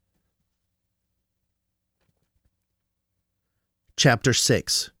Chapter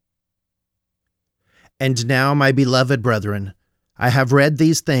 6. And now, my beloved brethren, I have read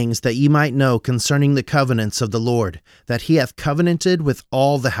these things that ye might know concerning the covenants of the Lord, that he hath covenanted with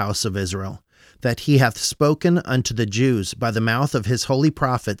all the house of Israel, that he hath spoken unto the Jews by the mouth of his holy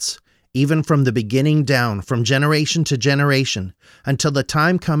prophets, even from the beginning down, from generation to generation, until the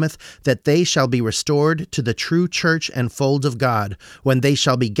time cometh that they shall be restored to the true church and fold of God, when they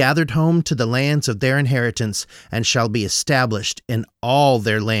shall be gathered home to the lands of their inheritance, and shall be established in all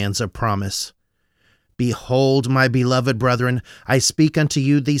their lands of promise. Behold, my beloved brethren, I speak unto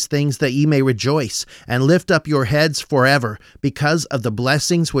you these things that ye may rejoice, and lift up your heads forever, because of the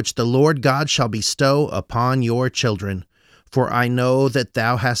blessings which the Lord God shall bestow upon your children. For I know that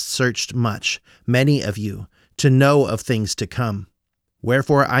thou hast searched much, many of you, to know of things to come.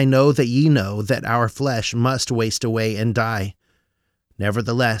 Wherefore I know that ye know that our flesh must waste away and die.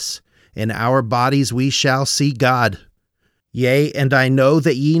 Nevertheless, in our bodies we shall see God. Yea, and I know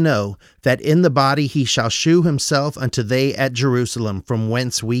that ye know that in the body he shall shew himself unto they at Jerusalem, from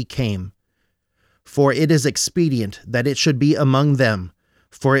whence we came. For it is expedient that it should be among them.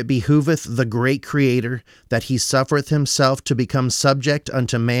 For it behoveth the great Creator that he suffereth himself to become subject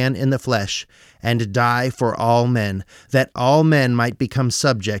unto man in the flesh, and die for all men, that all men might become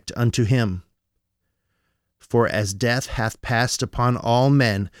subject unto him. For as death hath passed upon all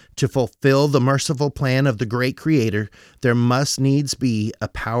men, to fulfill the merciful plan of the great Creator, there must needs be a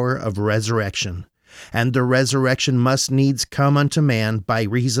power of resurrection. And the resurrection must needs come unto man by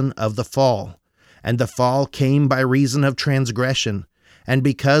reason of the fall. And the fall came by reason of transgression. And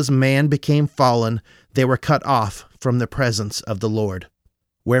because man became fallen, they were cut off from the presence of the Lord.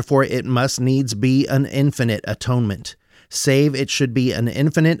 Wherefore it must needs be an infinite atonement. Save it should be an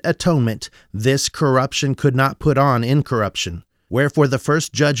infinite atonement, this corruption could not put on incorruption. Wherefore the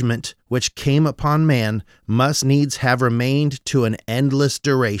first judgment which came upon man must needs have remained to an endless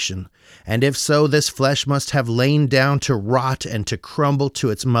duration. And if so, this flesh must have lain down to rot and to crumble to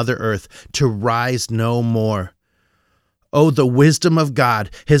its mother earth, to rise no more. O the wisdom of God,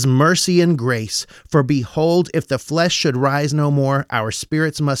 his mercy and grace! For behold, if the flesh should rise no more, our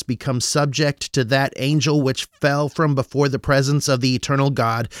spirits must become subject to that angel which fell from before the presence of the eternal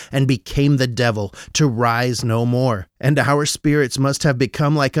God, and became the devil, to rise no more. And our spirits must have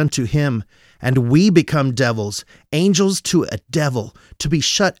become like unto him, and we become devils, angels to a devil, to be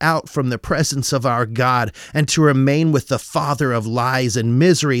shut out from the presence of our God, and to remain with the father of lies and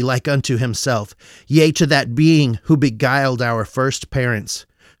misery like unto himself, yea, to that being who beguiled our first parents,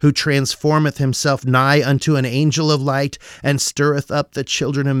 who transformeth himself nigh unto an angel of light, and stirreth up the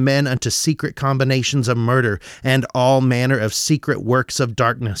children of men unto secret combinations of murder, and all manner of secret works of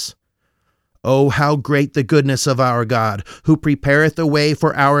darkness. O how great the goodness of our God, who prepareth a way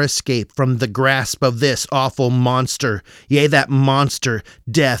for our escape from the grasp of this awful monster, yea, that monster,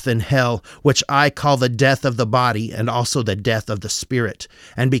 death and hell, which I call the death of the body, and also the death of the spirit.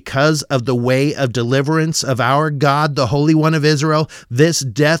 And because of the way of deliverance of our God, the Holy One of Israel, this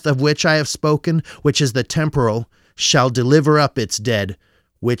death of which I have spoken, which is the temporal, shall deliver up its dead,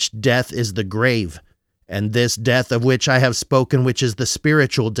 which death is the grave. And this death of which I have spoken, which is the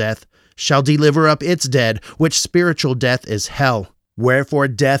spiritual death, shall deliver up its dead, which spiritual death is hell. Wherefore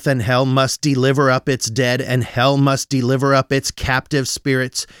death and hell must deliver up its dead, and hell must deliver up its captive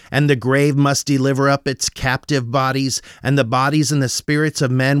spirits, and the grave must deliver up its captive bodies, and the bodies and the spirits of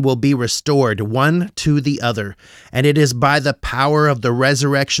men will be restored one to the other. And it is by the power of the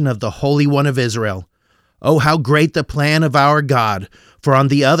resurrection of the Holy One of Israel. Oh, how great the plan of our God! For on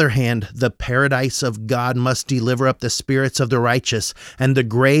the other hand, the paradise of God must deliver up the spirits of the righteous, and the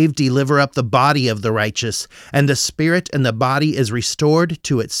grave deliver up the body of the righteous, and the spirit and the body is restored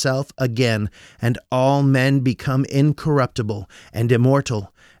to itself again, and all men become incorruptible and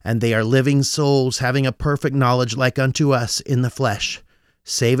immortal, and they are living souls having a perfect knowledge like unto us in the flesh,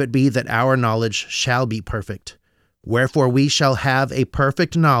 save it be that our knowledge shall be perfect. Wherefore we shall have a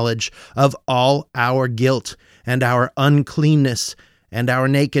perfect knowledge of all our guilt, and our uncleanness, and our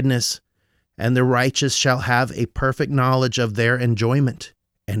nakedness, and the righteous shall have a perfect knowledge of their enjoyment,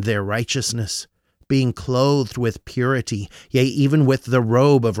 and their righteousness, being clothed with purity, yea, even with the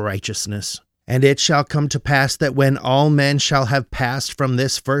robe of righteousness. And it shall come to pass that when all men shall have passed from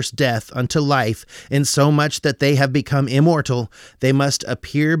this first death unto life, insomuch that they have become immortal, they must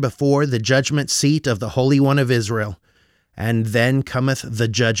appear before the judgment seat of the Holy One of Israel. And then cometh the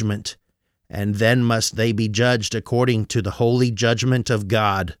judgment, and then must they be judged according to the holy judgment of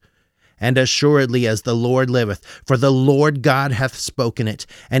God. And assuredly as the Lord liveth, for the Lord God hath spoken it,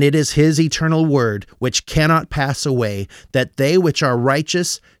 and it is his eternal word, which cannot pass away, that they which are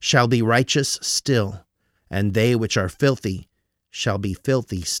righteous shall be righteous still, and they which are filthy shall be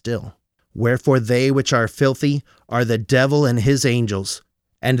filthy still. Wherefore they which are filthy are the devil and his angels,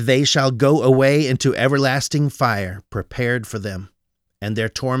 and they shall go away into everlasting fire prepared for them. And their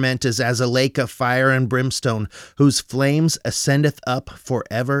torment is as a lake of fire and brimstone, whose flames ascendeth up for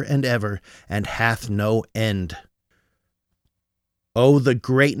ever and ever, and hath no end. O the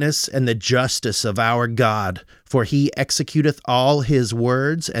greatness and the justice of our God! For he executeth all his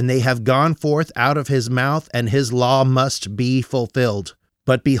words, and they have gone forth out of his mouth, and his law must be fulfilled.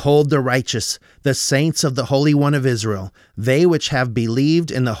 But behold the righteous, the saints of the Holy One of Israel, they which have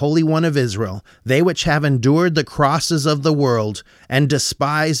believed in the Holy One of Israel, they which have endured the crosses of the world, and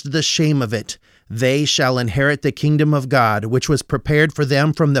despised the shame of it, they shall inherit the kingdom of God, which was prepared for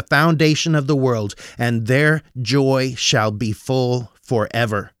them from the foundation of the world, and their joy shall be full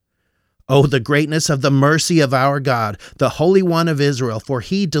forever. O the greatness of the mercy of our God, the Holy One of Israel, for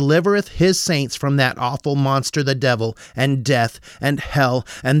he delivereth his saints from that awful monster the devil, and death, and hell,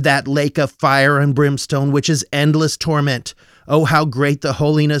 and that lake of fire and brimstone, which is endless torment. O how great the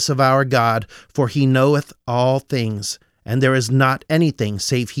holiness of our God, for he knoweth all things, and there is not anything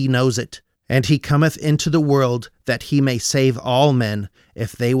save he knows it. And he cometh into the world that he may save all men,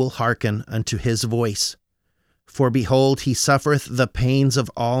 if they will hearken unto his voice. For behold, he suffereth the pains of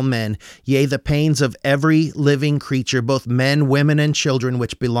all men, yea, the pains of every living creature, both men, women, and children,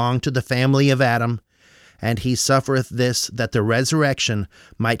 which belong to the family of Adam. And he suffereth this, that the resurrection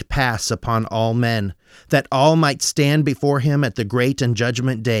might pass upon all men, that all might stand before him at the great and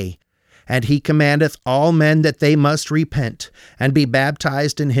judgment day. And he commandeth all men that they must repent, and be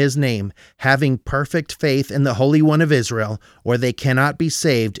baptized in his name, having perfect faith in the Holy One of Israel, or they cannot be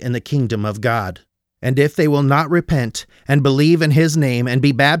saved in the kingdom of God. And if they will not repent, and believe in his name, and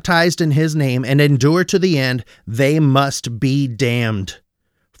be baptized in his name, and endure to the end, they must be damned.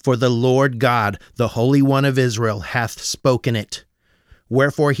 For the Lord God, the Holy One of Israel, hath spoken it.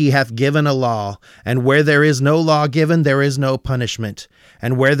 Wherefore he hath given a law, and where there is no law given, there is no punishment.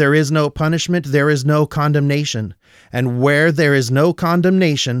 And where there is no punishment, there is no condemnation. And where there is no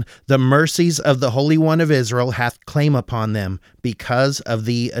condemnation, the mercies of the Holy One of Israel hath claim upon them, because of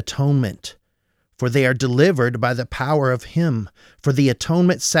the atonement. For they are delivered by the power of him. For the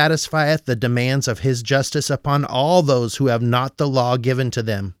atonement satisfieth the demands of his justice upon all those who have not the law given to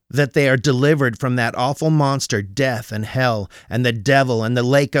them, that they are delivered from that awful monster, death and hell, and the devil, and the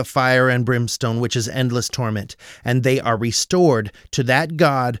lake of fire and brimstone, which is endless torment. And they are restored to that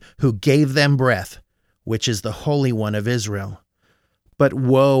God who gave them breath, which is the Holy One of Israel. But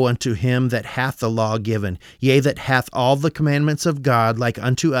woe unto him that hath the law given, yea, that hath all the commandments of God like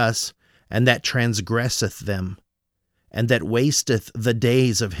unto us, and that transgresseth them, and that wasteth the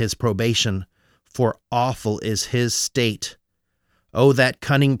days of his probation, for awful is his state. O that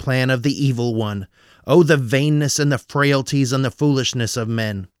cunning plan of the evil one! O the vainness and the frailties and the foolishness of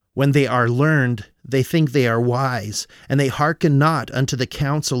men! When they are learned, they think they are wise, and they hearken not unto the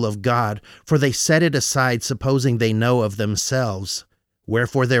counsel of God, for they set it aside, supposing they know of themselves.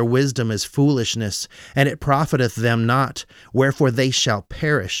 Wherefore their wisdom is foolishness, and it profiteth them not, wherefore they shall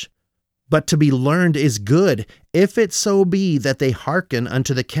perish. But to be learned is good, if it so be that they hearken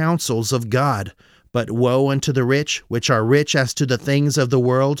unto the counsels of God. But woe unto the rich, which are rich as to the things of the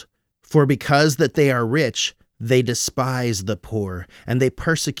world. For because that they are rich, they despise the poor, and they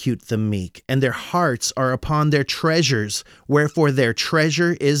persecute the meek, and their hearts are upon their treasures, wherefore their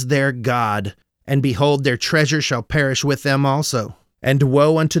treasure is their God. And behold, their treasure shall perish with them also. And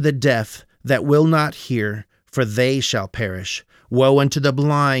woe unto the deaf that will not hear, for they shall perish. Woe unto the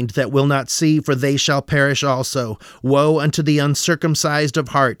blind that will not see, for they shall perish also. Woe unto the uncircumcised of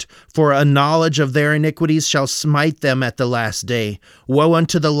heart, for a knowledge of their iniquities shall smite them at the last day. Woe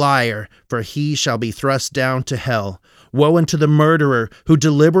unto the liar, for he shall be thrust down to hell. Woe unto the murderer, who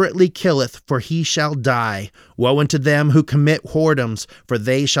deliberately killeth, for he shall die. Woe unto them who commit whoredoms, for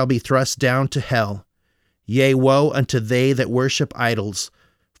they shall be thrust down to hell. Yea, woe unto they that worship idols,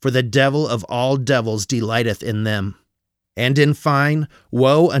 for the devil of all devils delighteth in them. And in fine,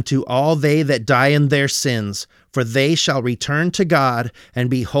 woe unto all they that die in their sins, for they shall return to God, and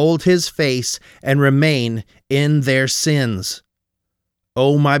behold his face, and remain in their sins.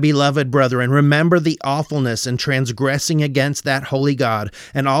 O my beloved brethren, remember the awfulness in transgressing against that holy God,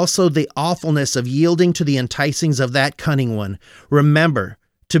 and also the awfulness of yielding to the enticings of that cunning one. Remember,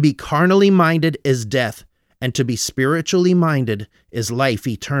 to be carnally minded is death, and to be spiritually minded is life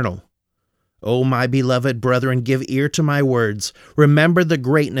eternal. O my beloved brethren, give ear to my words. Remember the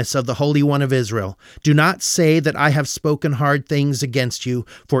greatness of the Holy One of Israel. Do not say that I have spoken hard things against you,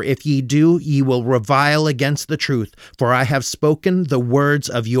 for if ye do, ye will revile against the truth. For I have spoken the words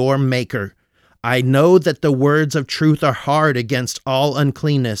of your Maker. I know that the words of truth are hard against all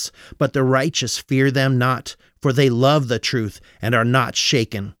uncleanness, but the righteous fear them not, for they love the truth and are not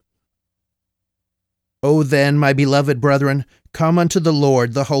shaken. O then, my beloved brethren, come unto the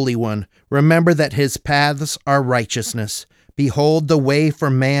Lord, the Holy One. Remember that his paths are righteousness. Behold, the way for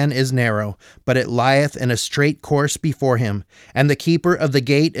man is narrow, but it lieth in a straight course before him. And the keeper of the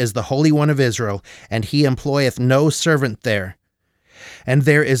gate is the Holy One of Israel, and he employeth no servant there. And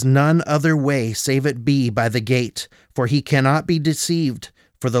there is none other way save it be by the gate, for he cannot be deceived,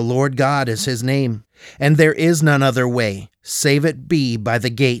 for the Lord God is his name. And there is none other way save it be by the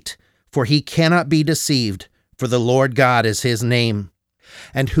gate, for he cannot be deceived, for the Lord God is his name.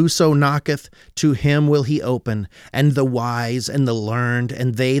 And whoso knocketh, to him will he open, and the wise and the learned,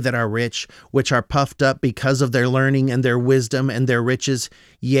 and they that are rich, which are puffed up because of their learning and their wisdom and their riches,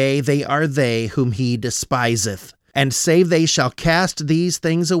 yea, they are they whom he despiseth. And save they shall cast these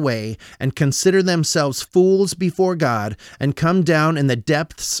things away, and consider themselves fools before God, and come down in the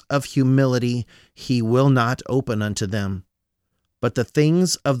depths of humility, he will not open unto them. But the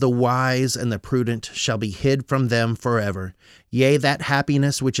things of the wise and the prudent shall be hid from them forever, yea, that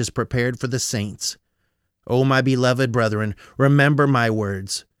happiness which is prepared for the saints. O my beloved brethren, remember my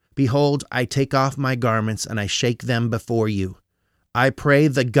words. Behold, I take off my garments, and I shake them before you. I pray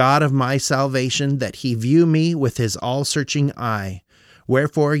the God of my salvation that he view me with his all-searching eye.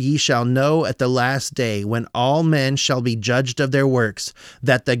 Wherefore ye shall know at the last day, when all men shall be judged of their works,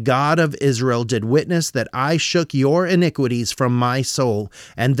 that the God of Israel did witness that I shook your iniquities from my soul,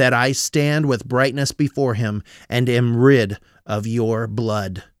 and that I stand with brightness before him, and am rid of your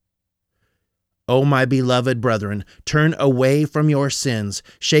blood. O my beloved brethren, turn away from your sins,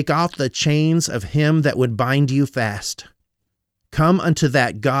 shake off the chains of him that would bind you fast. Come unto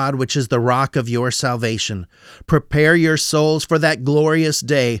that God which is the rock of your salvation. Prepare your souls for that glorious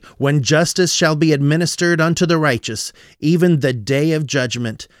day, when justice shall be administered unto the righteous, even the day of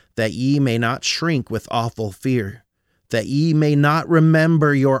judgment, that ye may not shrink with awful fear, that ye may not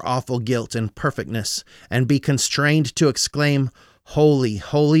remember your awful guilt and perfectness, and be constrained to exclaim, Holy,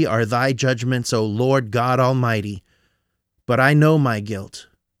 holy are thy judgments, O Lord God Almighty. But I know my guilt.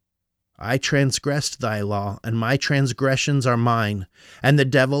 I transgressed thy law, and my transgressions are mine, and the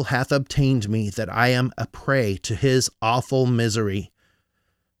devil hath obtained me, that I am a prey to his awful misery.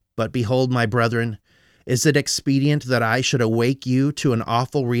 But behold, my brethren, is it expedient that I should awake you to an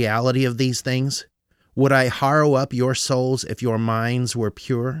awful reality of these things? Would I harrow up your souls if your minds were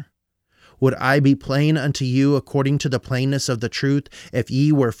pure? Would I be plain unto you according to the plainness of the truth, if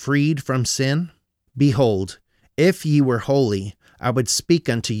ye were freed from sin? Behold, if ye were holy, I would speak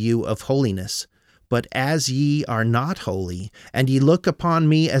unto you of holiness. But as ye are not holy, and ye look upon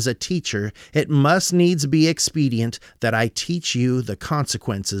me as a teacher, it must needs be expedient that I teach you the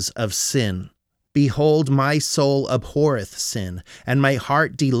consequences of sin. Behold, my soul abhorreth sin, and my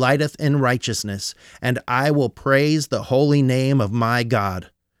heart delighteth in righteousness, and I will praise the holy name of my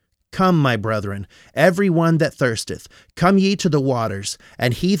God. Come, my brethren, every one that thirsteth, come ye to the waters,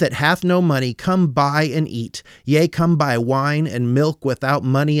 and he that hath no money, come buy and eat. Yea, come buy wine and milk without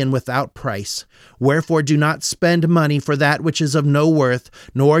money and without price. Wherefore do not spend money for that which is of no worth,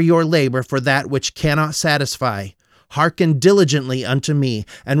 nor your labor for that which cannot satisfy. Hearken diligently unto me,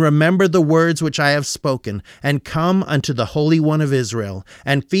 and remember the words which I have spoken, and come unto the Holy One of Israel,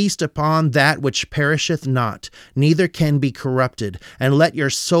 and feast upon that which perisheth not, neither can be corrupted, and let your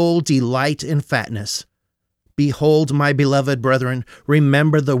soul delight in fatness. Behold, my beloved brethren,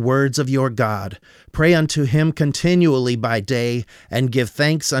 remember the words of your God. Pray unto him continually by day, and give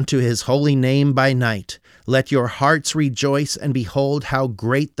thanks unto his holy name by night. Let your hearts rejoice, and behold how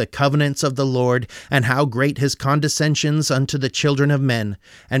great the covenants of the Lord, and how great his condescensions unto the children of men.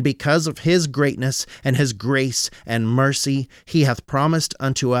 And because of his greatness, and his grace, and mercy, he hath promised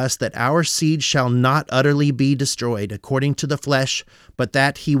unto us that our seed shall not utterly be destroyed according to the flesh, but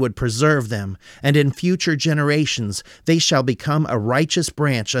that he would preserve them, and in future generations they shall become a righteous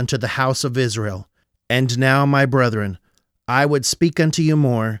branch unto the house of Israel. And now, my brethren, I would speak unto you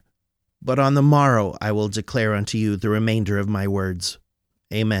more, but on the morrow I will declare unto you the remainder of my words.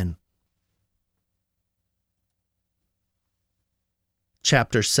 Amen.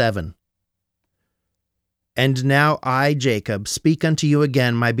 Chapter 7. And now I, Jacob, speak unto you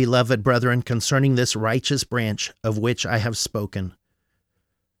again, my beloved brethren, concerning this righteous branch of which I have spoken.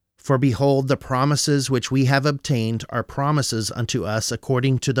 For behold, the promises which we have obtained are promises unto us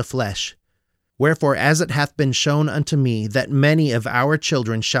according to the flesh. Wherefore, as it hath been shown unto me that many of our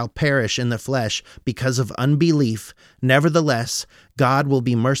children shall perish in the flesh because of unbelief, nevertheless God will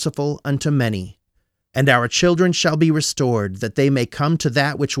be merciful unto many. And our children shall be restored, that they may come to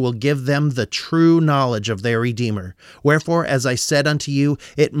that which will give them the true knowledge of their Redeemer. Wherefore, as I said unto you,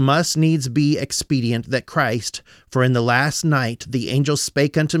 it must needs be expedient that Christ, for in the last night the angel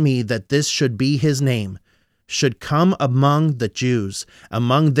spake unto me that this should be his name, should come among the Jews,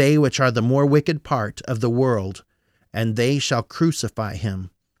 among they which are the more wicked part of the world, and they shall crucify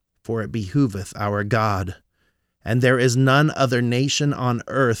him, for it behoveth our God. And there is none other nation on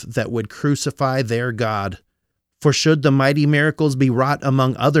earth that would crucify their God. For should the mighty miracles be wrought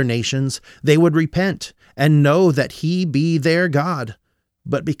among other nations, they would repent, and know that he be their God.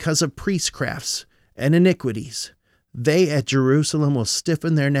 But because of priestcrafts and iniquities, they at Jerusalem will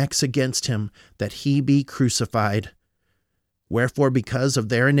stiffen their necks against him, that he be crucified. Wherefore, because of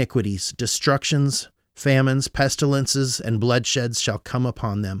their iniquities, destructions, famines, pestilences, and bloodsheds shall come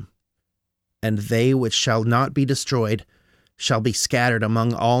upon them. And they which shall not be destroyed shall be scattered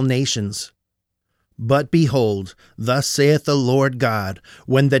among all nations. But behold, thus saith the Lord God,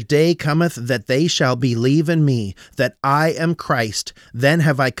 when the day cometh that they shall believe in me, that I am Christ, then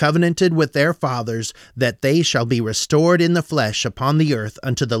have I covenanted with their fathers, that they shall be restored in the flesh upon the earth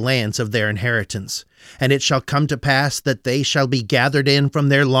unto the lands of their inheritance. And it shall come to pass that they shall be gathered in from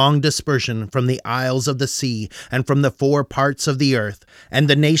their long dispersion from the isles of the sea, and from the four parts of the earth. And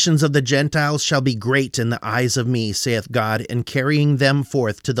the nations of the Gentiles shall be great in the eyes of me, saith God, in carrying them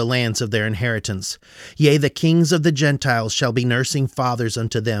forth to the lands of their inheritance. Yea, the kings of the Gentiles shall be nursing fathers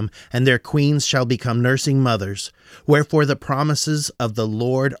unto them, and their queens shall become nursing mothers. Wherefore the promises of the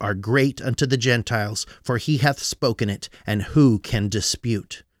Lord are great unto the Gentiles, for he hath spoken it, and who can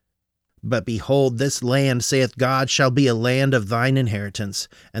dispute? But behold, this land, saith God, shall be a land of thine inheritance,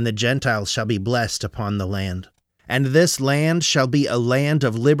 and the Gentiles shall be blessed upon the land. And this land shall be a land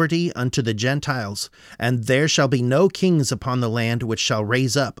of liberty unto the Gentiles, and there shall be no kings upon the land which shall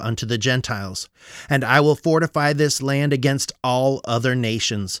raise up unto the Gentiles. And I will fortify this land against all other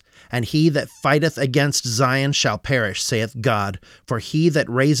nations. And he that fighteth against Zion shall perish, saith God, for he that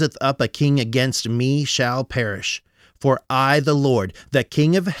raiseth up a king against me shall perish. For I, the Lord, the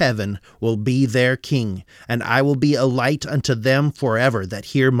King of heaven, will be their king, and I will be a light unto them forever that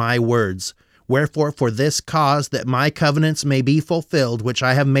hear my words. Wherefore, for this cause, that my covenants may be fulfilled, which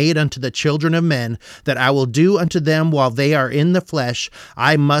I have made unto the children of men, that I will do unto them while they are in the flesh,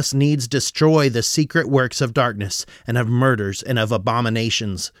 I must needs destroy the secret works of darkness, and of murders, and of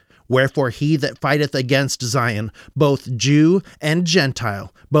abominations. Wherefore he that fighteth against Zion, both Jew and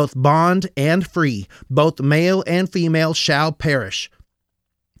Gentile, both bond and free, both male and female, shall perish.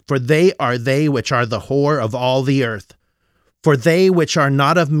 For they are they which are the whore of all the earth. For they which are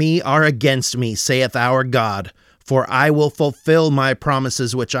not of me are against me, saith our God. For I will fulfill my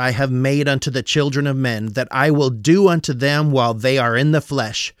promises which I have made unto the children of men, that I will do unto them while they are in the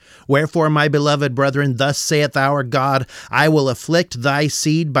flesh. Wherefore, my beloved brethren, thus saith our God, I will afflict thy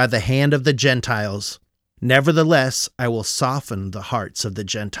seed by the hand of the Gentiles. Nevertheless, I will soften the hearts of the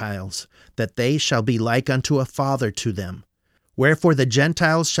Gentiles, that they shall be like unto a father to them. Wherefore the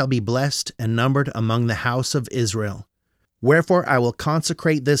Gentiles shall be blessed and numbered among the house of Israel. Wherefore I will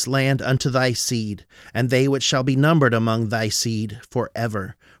consecrate this land unto thy seed, and they which shall be numbered among thy seed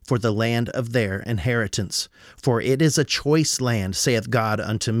forever, for the land of their inheritance. For it is a choice land, saith God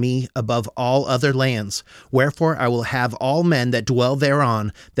unto me, above all other lands. Wherefore I will have all men that dwell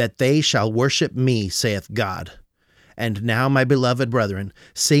thereon, that they shall worship me, saith God. And now, my beloved brethren,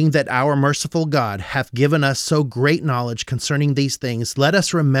 seeing that our merciful God hath given us so great knowledge concerning these things, let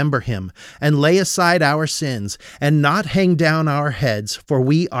us remember him, and lay aside our sins, and not hang down our heads, for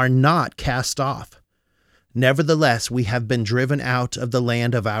we are not cast off. Nevertheless, we have been driven out of the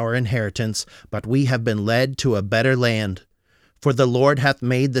land of our inheritance, but we have been led to a better land. For the Lord hath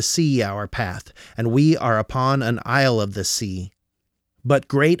made the sea our path, and we are upon an isle of the sea. But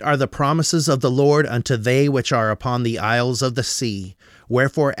great are the promises of the Lord unto they which are upon the isles of the sea.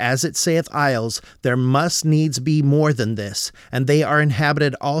 Wherefore, as it saith isles, there must needs be more than this, and they are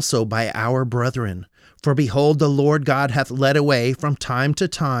inhabited also by our brethren. For behold, the Lord God hath led away from time to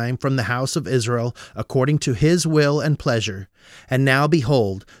time from the house of Israel, according to his will and pleasure. And now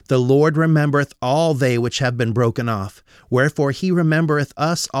behold, the Lord remembereth all they which have been broken off. Wherefore he remembereth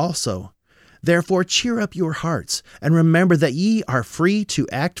us also. Therefore cheer up your hearts, and remember that ye are free to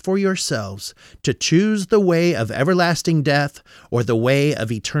act for yourselves, to choose the way of everlasting death, or the way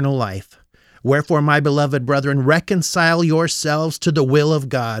of eternal life. Wherefore, my beloved brethren, reconcile yourselves to the will of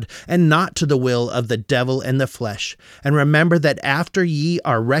God, and not to the will of the devil and the flesh. And remember that after ye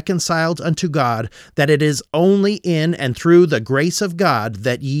are reconciled unto God, that it is only in and through the grace of God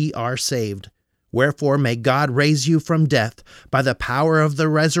that ye are saved. Wherefore may God raise you from death by the power of the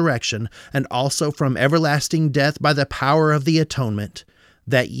resurrection, and also from everlasting death by the power of the atonement,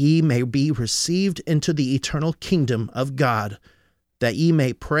 that ye may be received into the eternal kingdom of God, that ye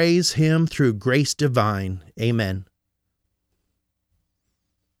may praise him through grace divine. Amen.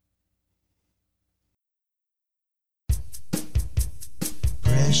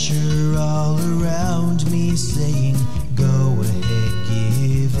 Pressure all around me saying, go ahead,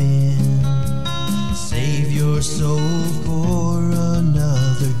 give in. Save your soul for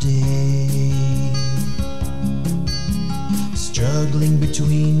another day. Struggling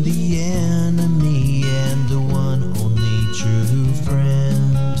between the enemy and the one only true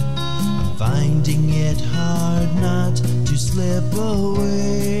friend. I'm finding it hard not to slip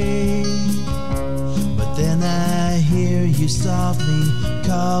away. But then I hear you softly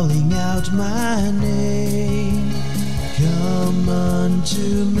calling out my name. Come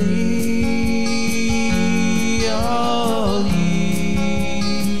unto me, all ye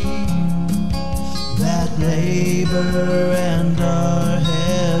that labor and are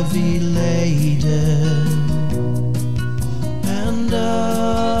heavy laden, and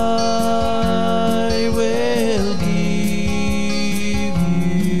I will give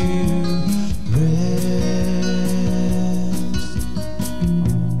you rest.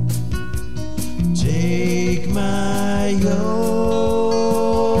 Take my yoke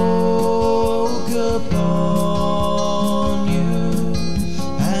upon you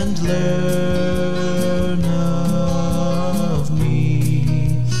and learn of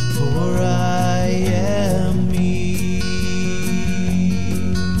me, for I am meek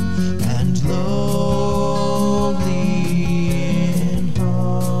and lowly in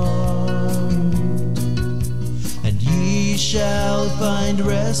heart, and ye shall find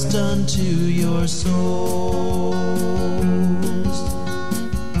rest unto your souls.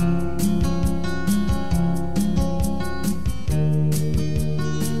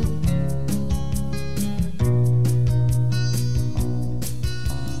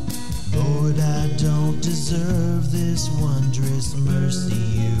 Lord, I don't deserve this wondrous mercy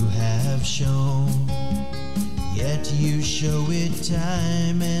you have shown, yet you show it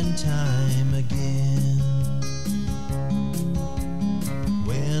time and time again.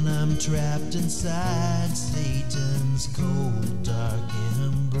 When I'm trapped inside Satan's cold, dark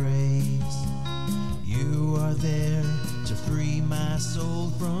embrace, you are there to free my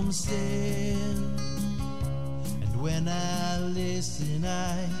soul from sin. And when I listen,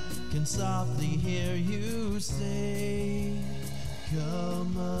 I can softly hear you say,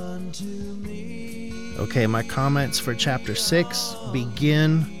 come unto me. Okay, my comments for chapter 6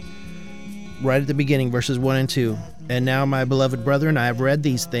 begin right at the beginning, verses 1 and 2. And now, my beloved brethren, I have read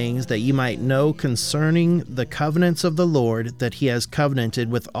these things, that ye might know concerning the covenants of the Lord, that he has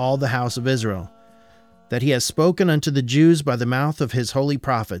covenanted with all the house of Israel, that he has spoken unto the Jews by the mouth of his holy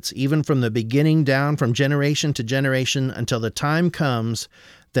prophets, even from the beginning down from generation to generation, until the time comes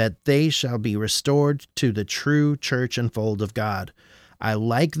that they shall be restored to the true church and fold of God. I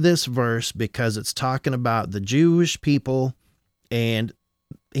like this verse because it's talking about the Jewish people, and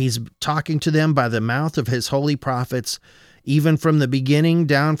he's talking to them by the mouth of his holy prophets, even from the beginning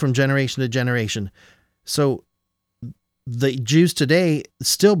down from generation to generation. So the Jews today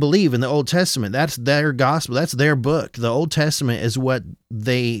still believe in the Old Testament. That's their gospel. That's their book. The Old Testament is what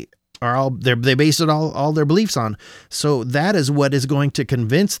they base it all their beliefs on. So that is what is going to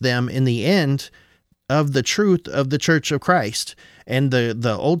convince them in the end of the truth of the Church of Christ. And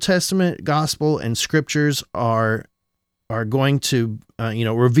the Old Testament gospel and scriptures are going to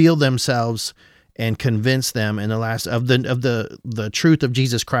reveal themselves and convince them in the last of the truth of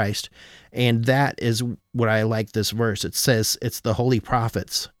Jesus Christ. And that is what I like this verse. It says it's the holy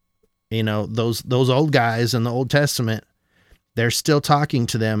prophets. Those old guys in the Old Testament, they're still talking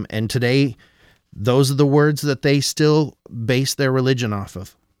to them, and today those are the words that they still base their religion off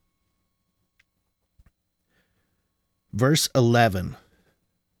of. Verse 11.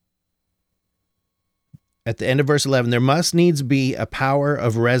 At the end of verse 11, there must needs be a power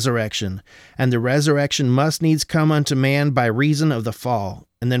of resurrection, and the resurrection must needs come unto man by reason of the fall.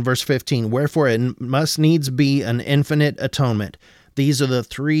 And then verse 15, wherefore it must needs be an infinite atonement. These are the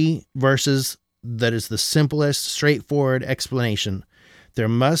three verses that is the simplest, straightforward explanation. There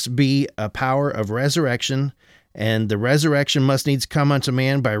must be a power of resurrection, and the resurrection must needs come unto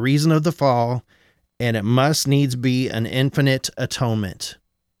man by reason of the fall, and it must needs be an infinite atonement.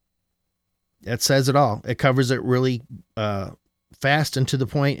 That says it all. It covers it really fast and to the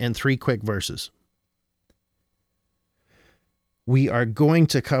point in 3 quick verses. We are going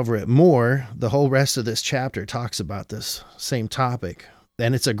to cover it more. The whole rest of this chapter talks about this same topic.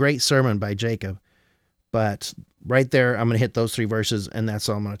 And it's a great sermon by Jacob. But right there, I'm going to hit those 3 verses, and that's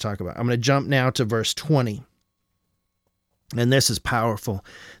all I'm going to talk about. I'm going to jump now to verse 20. And this is powerful.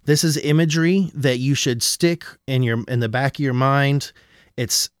 This is imagery that you should stick in the back of your mind.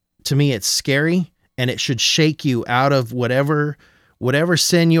 To me, it's scary, and it should shake you out of whatever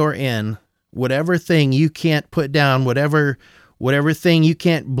sin you're in, whatever thing you can't put down, whatever thing you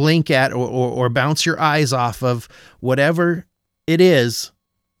can't blink at or bounce your eyes off of, whatever it is.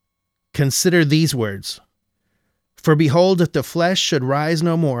 Consider these words. For behold, if the flesh should rise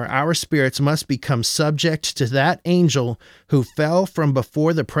no more, our spirits must become subject to that angel who fell from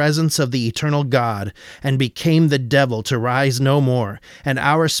before the presence of the eternal God and became the devil to rise no more. And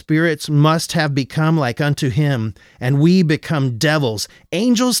our spirits must have become like unto him, and we become devils,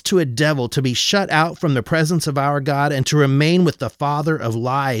 angels to a devil, to be shut out from the presence of our God and to remain with the father of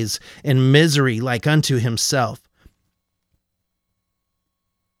lies in misery like unto himself.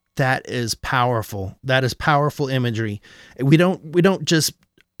 That is powerful. That is powerful imagery. We don't just,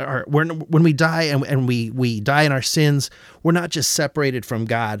 when we die and we die in our sins, we're not just separated from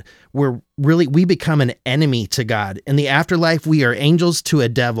God. We become an enemy to God. In the afterlife, we are angels to a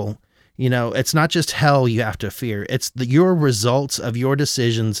devil. It's not just hell you have to fear. It's your results of your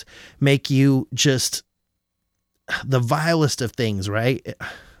decisions make you just the vilest of things, right?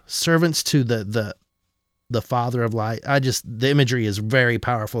 Servants to the father of lies. The imagery is very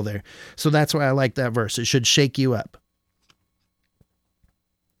powerful there. So that's why I like that verse. It should shake you up.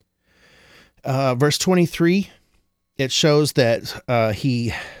 Verse 23, it shows that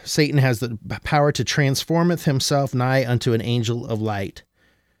Satan has the power to transformeth himself nigh unto an angel of light.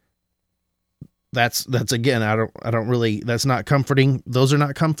 That's again, that's not comforting. Those are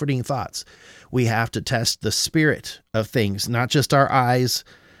not comforting thoughts. We have to test the spirit of things, not just our eyes.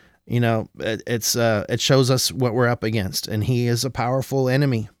 It shows us what we're up against, and he is a powerful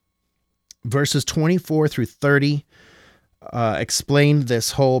enemy. Verses 24 through 30 explain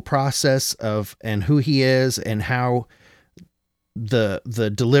this whole process and who he is and how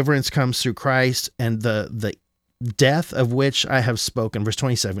the deliverance comes through Christ and the death of which I have spoken. Verse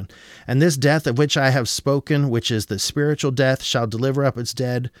 27, and this death of which I have spoken, which is the spiritual death, shall deliver up its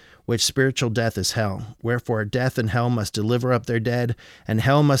dead, which spiritual death is hell. Wherefore death and hell must deliver up their dead, and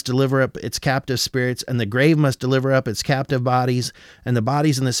hell must deliver up its captive spirits, and the grave must deliver up its captive bodies, and the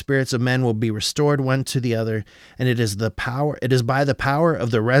bodies and the spirits of men will be restored one to the other. And it is by the power of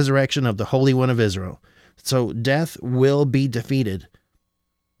the resurrection of the Holy One of Israel. So death will be defeated.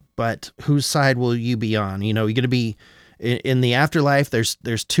 But whose side will you be on? You're going to be in the afterlife. There's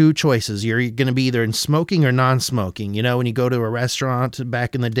 2 choices. You're going to be either in smoking or non-smoking. When you go to a restaurant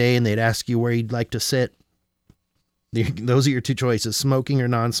back in the day and they'd ask you where you'd like to sit, those are your 2 choices: smoking or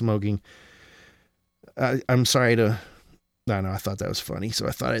non-smoking. I'm sorry to. No, I thought that was funny, so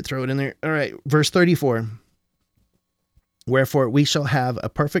I thought I'd throw it in there. All right, verse 34. Wherefore we shall have a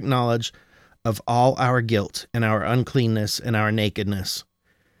perfect knowledge of all our guilt and our uncleanness and our nakedness.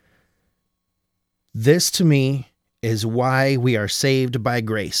 This to me is why we are saved by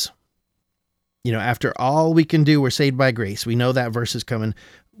grace. After all we can do, we're saved by grace. We know that verse is coming.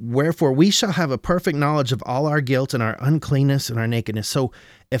 Wherefore we shall have a perfect knowledge of all our guilt and our uncleanness and our nakedness. So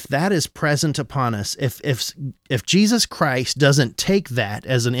if that is present upon us, if Jesus Christ doesn't take that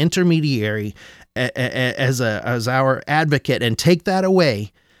as an intermediary, as our advocate, and take that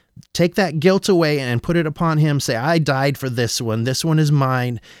away, take that guilt away and put it upon him. Say, I died for this one. This one is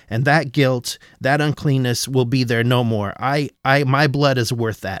mine. And that guilt, that uncleanness will be there no more. My blood is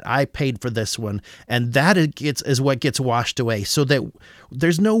worth that. I paid for this one. And that is what gets washed away, so that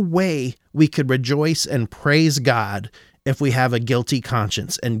there's no way we could rejoice and praise God if we have a guilty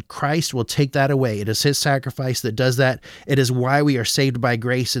conscience. And Christ will take that away. It is his sacrifice that does that. It is why we are saved by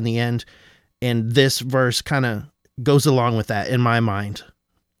grace in the end. And this verse kind of goes along with that in my mind.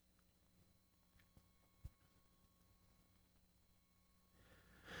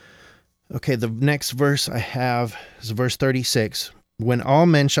 Okay, the next verse I have is verse 36. When all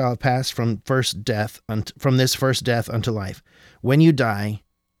men shall have passed from this first death unto life. When you die,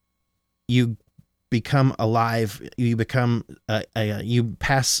 you become alive. You become you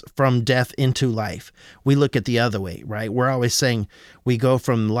pass from death into life. We look at the other way, right? We're always saying we go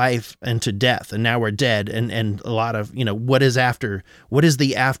from life into death, and now we're dead. And a lot of what is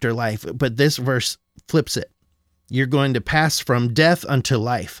the afterlife? But this verse flips it. You're going to pass from death unto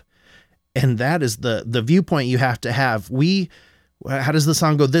life. And that is the viewpoint you have to have. How does the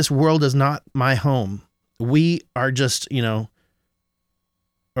song go? This world is not my home. We are just,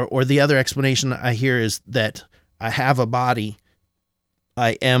 or the other explanation I hear is that I have a body.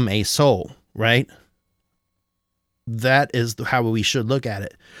 I am a soul, right? that is how we should look at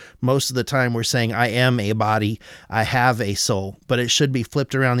it. Most of the time we're saying, I am a body, I have a soul, but it should be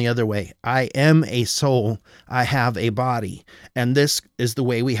flipped around the other way. I am a soul, I have a body. And this is the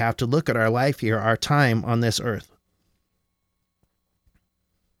way we have to look at our life here, our time on this earth.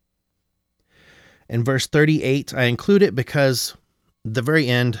 In verse 38, I include it because the very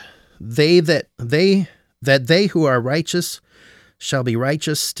end, they who are righteous shall be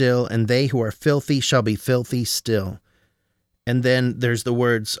righteous still, and they who are filthy shall be filthy still. And then there's the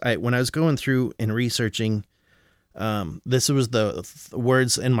words, when I was going through and researching, this was the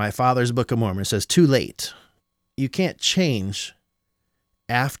words in my father's Book of Mormon. It says, too late. You can't change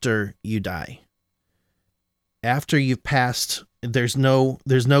after you die. After you've passed, there's no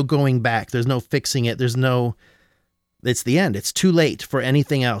going back. There's no fixing it. It's the end. It's too late for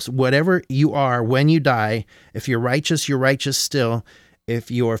anything else. Whatever you are when you die, if you're righteous still.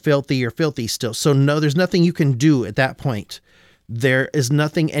 If you're filthy still. So no, there's nothing you can do at that point. There is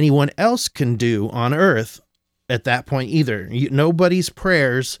nothing anyone else can do on earth at that point either. Nobody's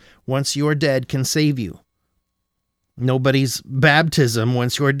prayers once you're dead can save you. Nobody's baptism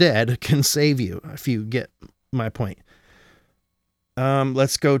once you're dead can save you, if you get my point.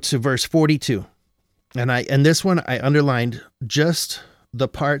 Let's go to verse 42. And this one I underlined just the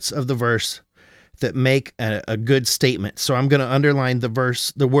parts of the verse that make a good statement. So I'm going to underline the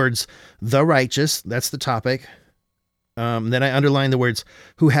words, the righteous, that's the topic. Then I underlined the words,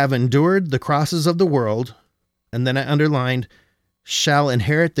 who have endured the crosses of the world. And then I underlined, shall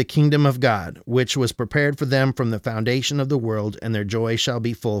inherit the kingdom of God, which was prepared for them from the foundation of the world, and their joy shall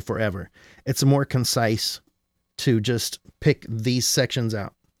be full forever. It's more concise to just pick these sections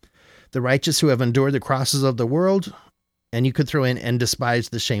out. The righteous who have endured the crosses of the world, and you could throw in and despise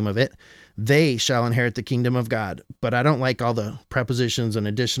the shame of it, they shall inherit the kingdom of God. But I don't like all the prepositions and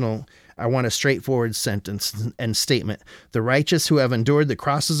additional. I want a straightforward sentence and statement. The righteous who have endured the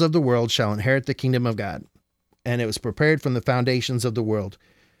crosses of the world shall inherit the kingdom of God. And it was prepared from the foundations of the world.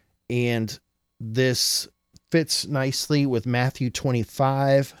 And this fits nicely with Matthew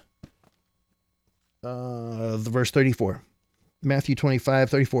 25, the verse 34. Matthew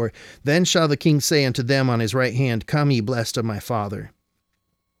 25:34. Then shall the king say unto them on his right hand, come ye blessed of my Father,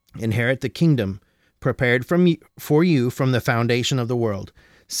 inherit the kingdom prepared for you from the foundation of the world.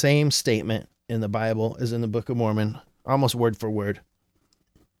 Same statement in the Bible as in the Book of Mormon, almost word for word.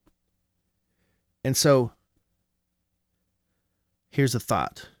 And so, here's a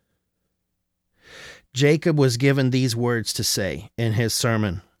thought. Jacob was given these words to say in his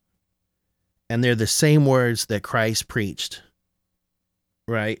sermon, and they're the same words that Christ preached.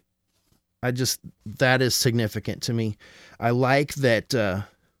 Right? That is significant to me. I like that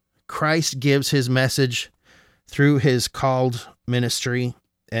Christ gives his message through his called ministry.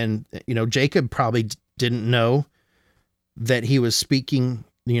 And, Jacob probably didn't know that he was speaking,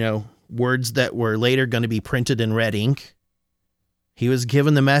 words that were later going to be printed in red ink. He was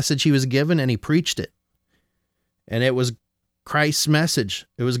given the message he was given, and he preached it. And it was Christ's message.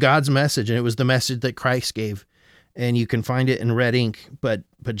 It was God's message, and it was the message that Christ gave. And you can find it in red ink, but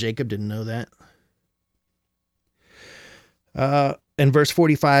Jacob didn't know that. In verse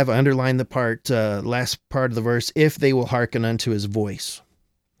 45, I underlined the last part of the verse, if they will hearken unto his voice.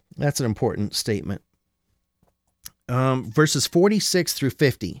 That's an important statement. Verses 46 through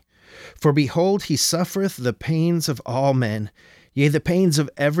 50. For behold, he suffereth the pains of all men, yea, the pains of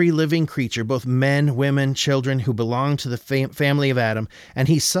every living creature, both men, women, children, who belong to the family of Adam. And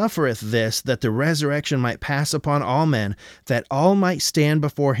he suffereth this, that the resurrection might pass upon all men, that all might stand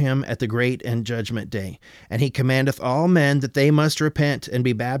before him at the great and judgment day. And he commandeth all men that they must repent and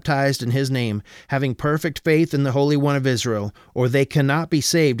be baptized in his name, having perfect faith in the Holy One of Israel, or they cannot be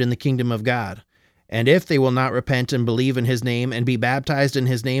saved in the kingdom of God. And if they will not repent and believe in his name and be baptized in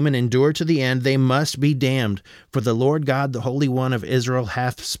his name and endure to the end, they must be damned. For the Lord God, the Holy One of Israel,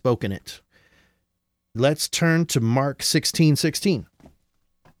 hath spoken it. Let's turn to Mark 16:16.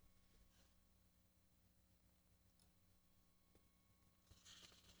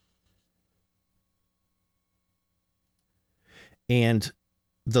 And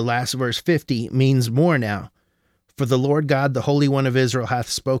the last verse 50 means more now. For the Lord God, the Holy One of Israel, hath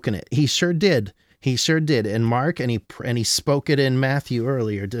spoken it. He sure did. He sure did in Mark, and he spoke it in Matthew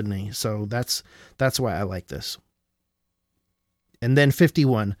earlier, didn't he? So that's why I like this. And then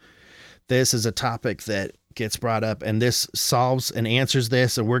 51. This is a topic that gets brought up, and this solves and answers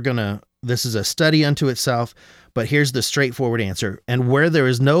this, and this is a study unto itself, but here's the straightforward answer. And where there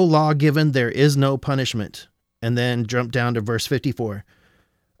is no law given, there is no punishment. And then jump down to verse 54.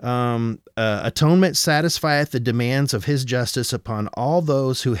 Atonement satisfieth the demands of his justice upon all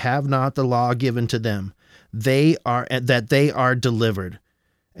those who have not the law given to them. They are delivered.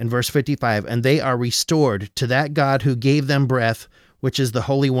 And verse 55, and they are restored to that God who gave them breath, which is the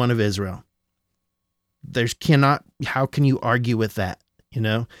Holy One of Israel. How can you argue with that?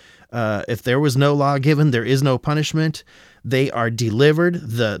 If there was no law given, there is no punishment. They are delivered.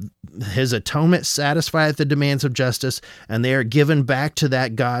 His atonement satisfieth the demands of justice, and they are given back to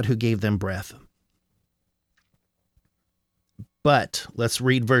that God who gave them breath. But, let's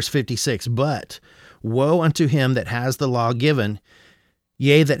read verse 56. But, woe unto him that has the law given,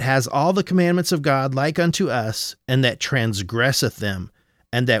 yea, that has all the commandments of God like unto us, and that transgresseth them,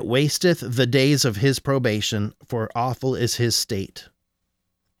 and that wasteth the days of his probation, for awful is his state.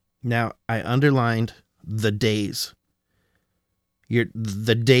 Now, I underlined the days.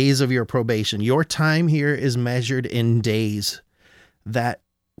 The days of your probation. Your time here is measured in days. That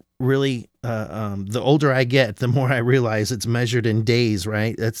really, the older I get, the more I realize it's measured in days,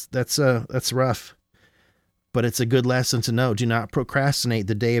 right? That's rough. But it's a good lesson to know. Do not procrastinate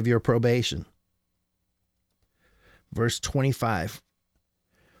the day of your probation. Verse 25.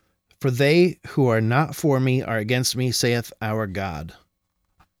 For they who are not for me are against me, saith our God.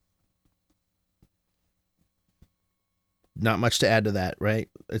 Not much to add to that, right?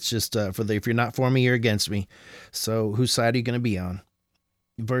 It's just if you're not for me, you're against me. So whose side are you going to be on?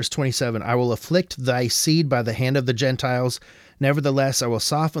 Verse 27, I will afflict thy seed by the hand of the Gentiles. Nevertheless, I will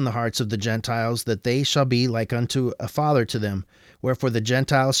soften the hearts of the Gentiles, that they shall be like unto a father to them. Wherefore the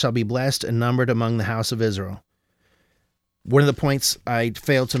Gentiles shall be blessed and numbered among the house of Israel. One of the points I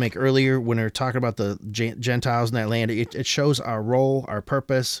failed to make earlier when we were talking about the Gentiles in that land, it shows our role, our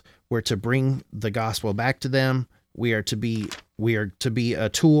purpose. We're to bring the gospel back to them. We are to be a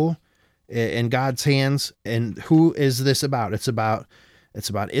tool in God's hands. And who is this about? It's about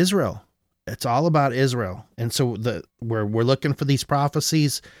Israel. It's all about Israel. And so we're looking for these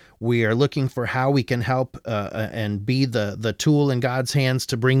prophecies. We are looking for how we can help and be the tool in God's hands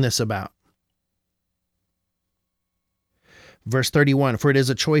to bring this about. Verse 31, for it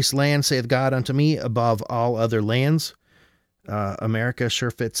is a choice land, saith God unto me, above all other lands. America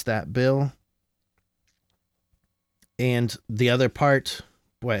sure fits that bill. And the other part,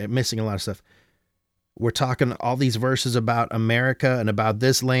 boy, I'm missing a lot of stuff. We're talking all these verses about America and about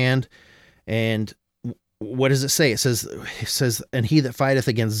this land. And what does it say? It says, and he that fighteth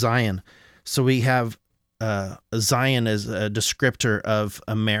against Zion. So we have Zion as a descriptor of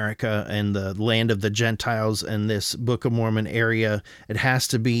America and the land of the Gentiles in this Book of Mormon area. It has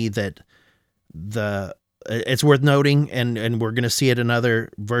to be that it's worth noting, and we're going to see it in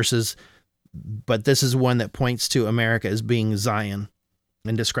other verses, but this is one that points to America as being Zion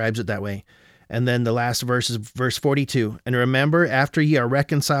and describes it that way. And then the last verse is verse 42. And remember, after ye are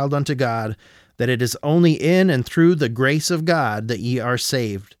reconciled unto God, that it is only in and through the grace of God that ye are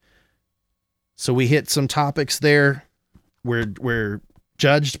saved. So we hit some topics there. We're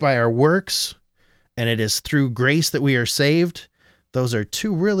judged by our works, and it is through grace that we are saved. Those are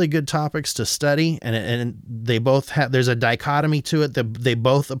two really good topics to study, and they both have, there's a dichotomy to it. They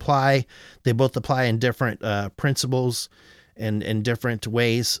both apply in different principles and in different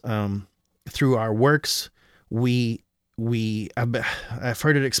ways. Through our works, I've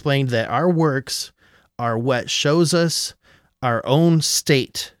heard it explained that our works are what shows us our own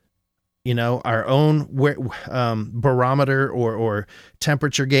state, our own barometer or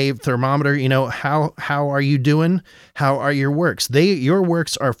temperature gauge, thermometer. How are you doing? How are your works? Your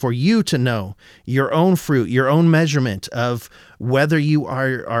works are for you to know your own fruit, your own measurement of whether you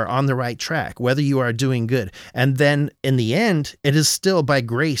are on the right track, whether you are doing good. And then in the end, it is still by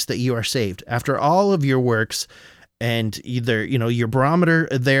grace that you are saved. After all of your works, and either, your barometer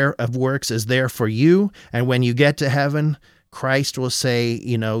there of works is there for you. And when you get to heaven, Christ will say,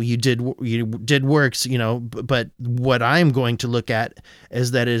 you did works, but what I'm going to look at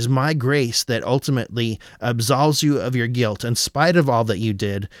is that it is my grace that ultimately absolves you of your guilt. In spite of all that you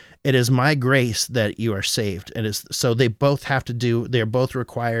did, it is my grace that you are saved. And so they both have to do, they're both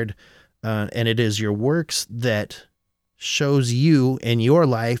required. And it is your works that shows you in your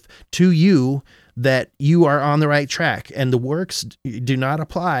life to you that you are on the right track, and the works do not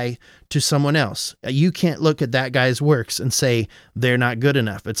apply to someone else. You can't look at that guy's works and say they're not good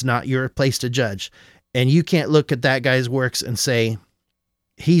enough. It's not your place to judge. And you can't look at that guy's works and say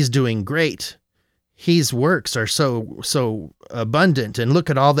he's doing great. His works are so abundant, and look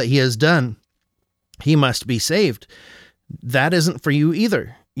at all that he has done. He must be saved. That isn't for you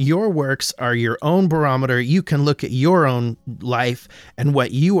either. Your works are your own barometer. You can look at your own life and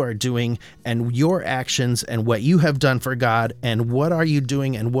what you are doing and your actions and what you have done for God and what are you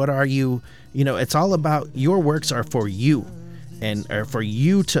doing and what are you, it's all about your works are for you and are for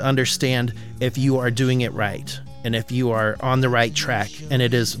you to understand if you are doing it right and if you are on the right track, and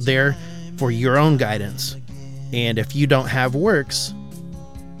it is there for your own guidance. And if you don't have works,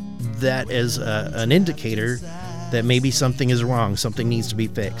 that is an indicator that maybe something is wrong, something needs to be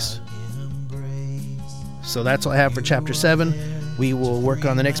fixed. So that's all I have for chapter 7. We will work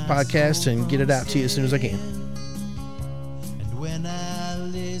on the next podcast and get it out to you as soon as I can. And when I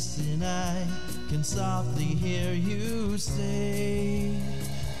listen, I can softly hear you say,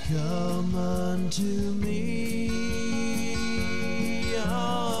 "Come unto me,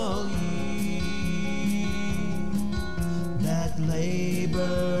 all ye that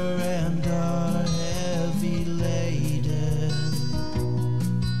labor and are heavy laden,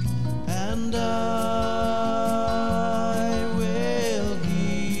 and I will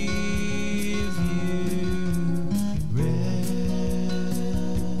give you rest.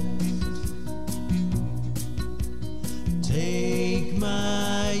 Take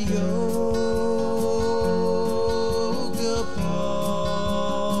my yoke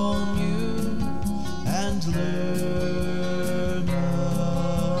upon you and learn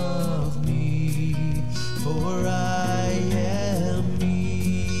of me, for I am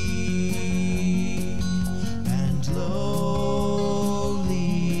meek and lowly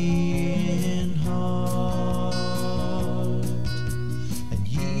in heart, and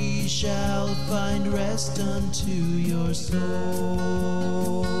ye shall find rest unto your souls.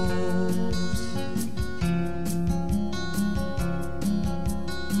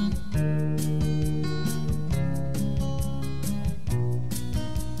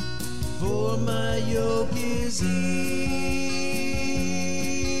 For my yoke is easy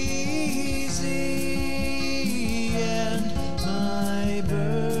and my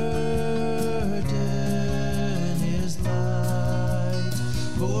burden is light.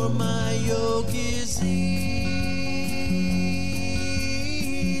 For my yoke is easy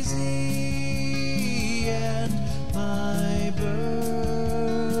and my burden